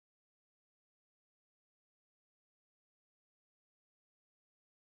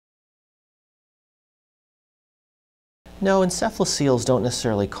No, encephaloceles don't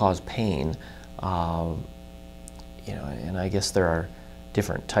necessarily cause pain. And I guess there are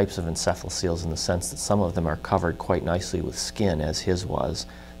different types of encephalocele in the sense that some of them are covered quite nicely with skin, as his was.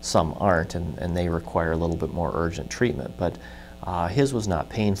 Some aren't, and they require a little bit more urgent treatment. But his was not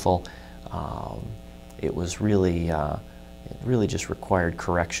painful. It was really, it really just required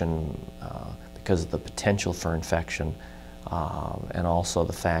correction because of the potential for infection, and also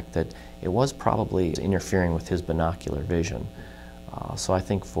the fact that it was probably interfering with his binocular vision. So I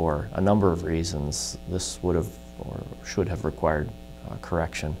think for a number of reasons, this would have or should have required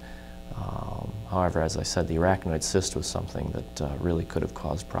correction. However, as I said, the arachnoid cyst was something that really could have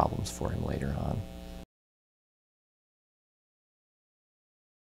caused problems for him later on.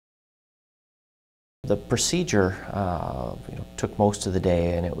 The procedure took most of the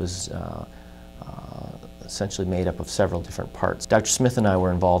day, and it was essentially made up of several different parts. Dr. Smith and I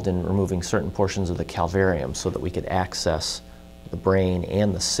were involved in removing certain portions of the calvarium so that we could access the brain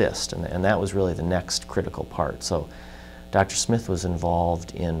and the cyst, and that was really the next critical part. So Dr. Smith was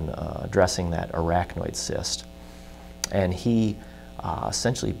involved in addressing that arachnoid cyst, and he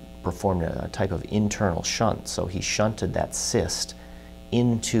essentially performed a type of internal shunt. So he shunted that cyst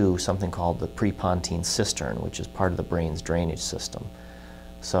into something called the prepontine cistern, which is part of the brain's drainage system.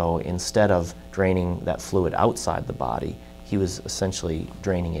 So instead of draining that fluid outside the body, he was essentially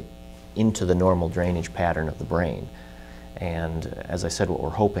draining it into the normal drainage pattern of the brain. And as I said, what we're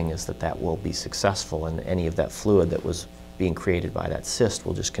hoping is that that will be successful, and any of that fluid that was being created by that cyst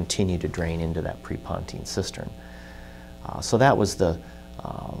will just continue to drain into that prepontine cistern. So that was the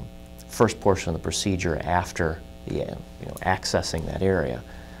first portion of the procedure after accessing that area.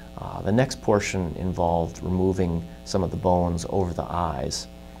 The next portion involved removing some of the bones over the eyes,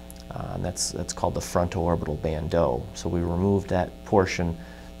 and that's called the frontoorbital bandeau. So we removed that portion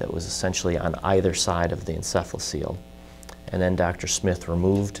that was essentially on either side of the encephalocele, and then Dr. Smith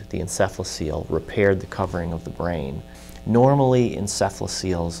removed the encephalocele, repaired the covering of the brain. Normally,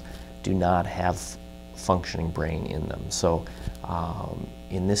 encephaloceles do not have functioning brain in them, so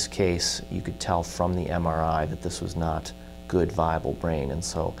in this case, you could tell from the MRI that this was not good, viable brain, and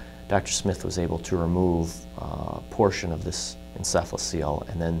so Dr. Smith was able to remove a portion of this encephalocele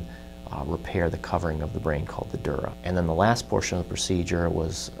and then repair the covering of the brain called the dura. And then the last portion of the procedure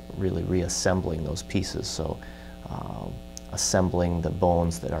was really reassembling those pieces, so assembling the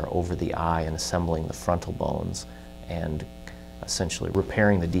bones that are over the eye and assembling the frontal bones and essentially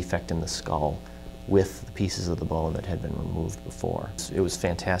repairing the defect in the skull with the pieces of the bone that had been removed before. It was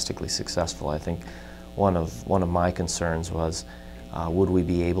fantastically successful. I think one of my concerns was would we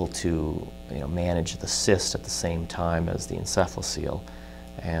be able to manage the cyst at the same time as the encephalocele,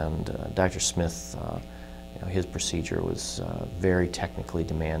 and Dr. Smith, his procedure was very technically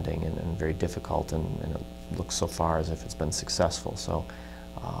demanding and very difficult, and it looks so far as if it's been successful. So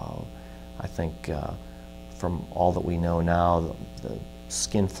I think from all that we know now, the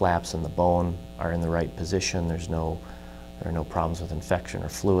skin flaps and the bone are in the right position. There are no problems with infection or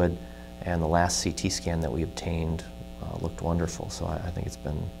fluid, and the last CT scan that we obtained looked wonderful. So I think it's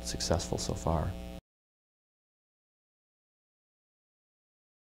been successful so far.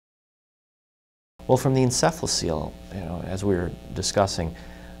 Well, from the encephalocele, as we were discussing,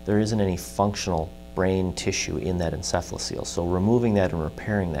 there isn't any functional brain tissue in that encephalocele. So removing that and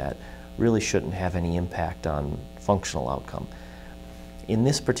repairing that really shouldn't have any impact on functional outcome. In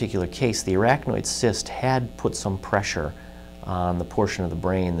this particular case, the arachnoid cyst had put some pressure on the portion of the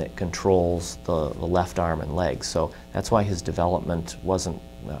brain that controls the left arm and leg. So that's why his development wasn't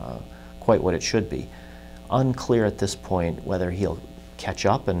quite what it should be. Unclear at this point whether he'll catch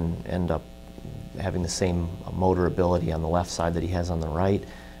up and end up having the same motor ability on the left side that he has on the right.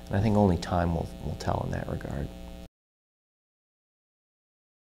 And I think only time will tell in that regard.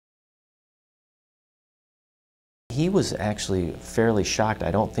 He was actually fairly shocked.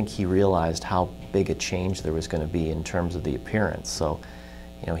 I don't think he realized how big a change there was going to be in terms of the appearance. So,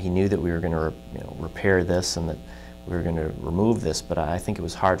 he knew that we were going to repair this and that we were going to remove this, but I think it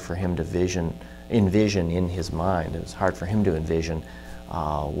was hard for him to envision in his mind. It was hard for him to envision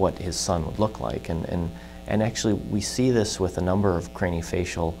what his son would look like. And actually, we see this with a number of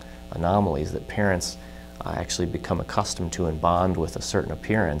craniofacial anomalies, that parents actually become accustomed to and bond with a certain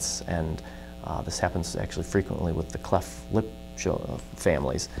appearance, and this happens actually frequently with the cleft lip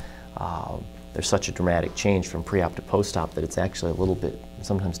families. There's such a dramatic change from pre-op to post-op that it's actually a little bit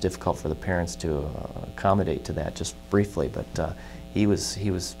sometimes difficult for the parents to accommodate to that just briefly, but he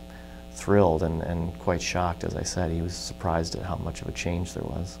was thrilled and quite shocked. As I said, he was surprised at how much of a change there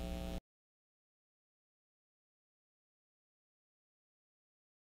was.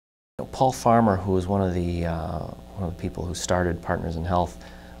 Paul Farmer, who was one of the one of the people who started Partners in Health,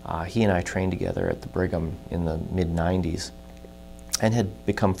 he and I trained together at the Brigham in the mid-90s and had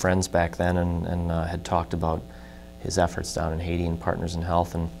become friends back then, and had talked about his efforts down in Haiti and Partners in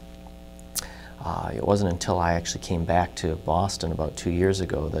Health. And it wasn't until I actually came back to Boston about 2 years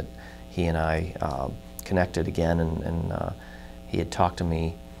ago that he and I connected again, and he had talked to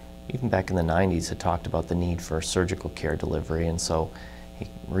me, even back in the 90s, had talked about the need for surgical care delivery, and so he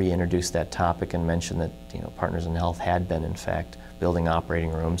reintroduced that topic and mentioned that, you know, Partners in Health had been, in fact, building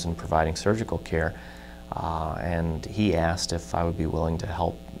operating rooms and providing surgical care, and he asked if I would be willing to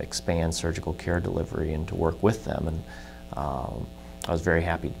help expand surgical care delivery and to work with them, and I was very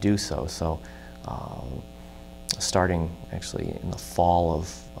happy to do so. So starting actually in the fall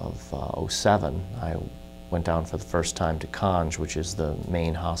of '07, I went down for the first time to Conge, which is the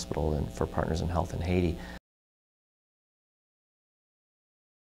main hospital for Partners in Health in Haiti.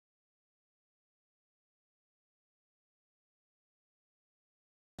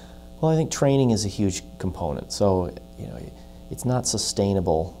 Well, I think training is a huge component. So, you know, it's not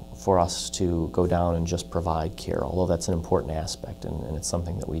sustainable for us to go down and just provide care, although that's an important aspect, and it's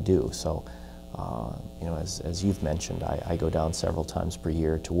something that we do. So, you know, as you've mentioned, I go down several times per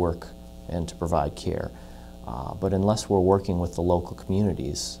year to work and to provide care. But unless we're working with the local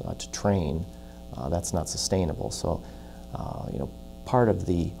communities to train, that's not sustainable. So, you know, part of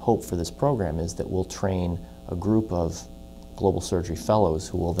the hope for this program is that we'll train a group of global surgery fellows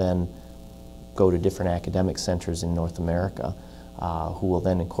who will then go to different academic centers in North America, who will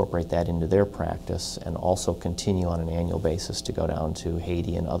then incorporate that into their practice and also continue on an annual basis to go down to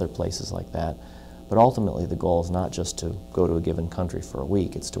Haiti and other places like that. But ultimately the goal is not just to go to a given country for a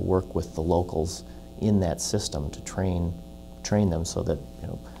week, it's to work with the locals in that system to train them so that, you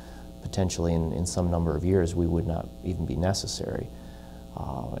know, potentially in some number of years we would not even be necessary.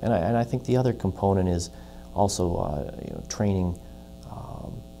 And I think the other component is also you know, training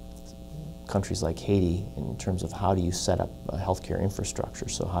countries like Haiti in terms of how do you set up a healthcare infrastructure.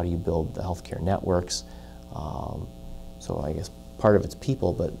 So how do you build the healthcare networks? So I guess part of it's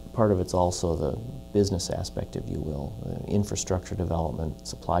people, but part of it's also the business aspect, if you will, infrastructure development,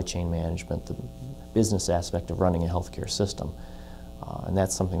 supply chain management, the business aspect of running a healthcare system. And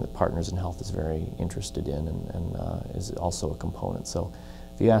that's something that Partners in Health is very interested in, and is also a component. So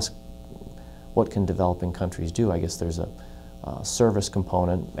if you ask what can developing countries do, I guess there's a service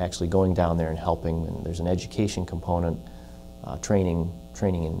component, actually going down there and helping, and there's an education component, training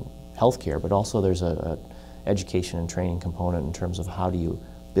in healthcare, but also there's a education and training component in terms of how do you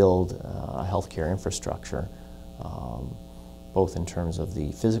build a healthcare infrastructure, both in terms of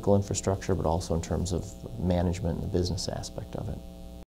the physical infrastructure, but also in terms of management and the business aspect of it.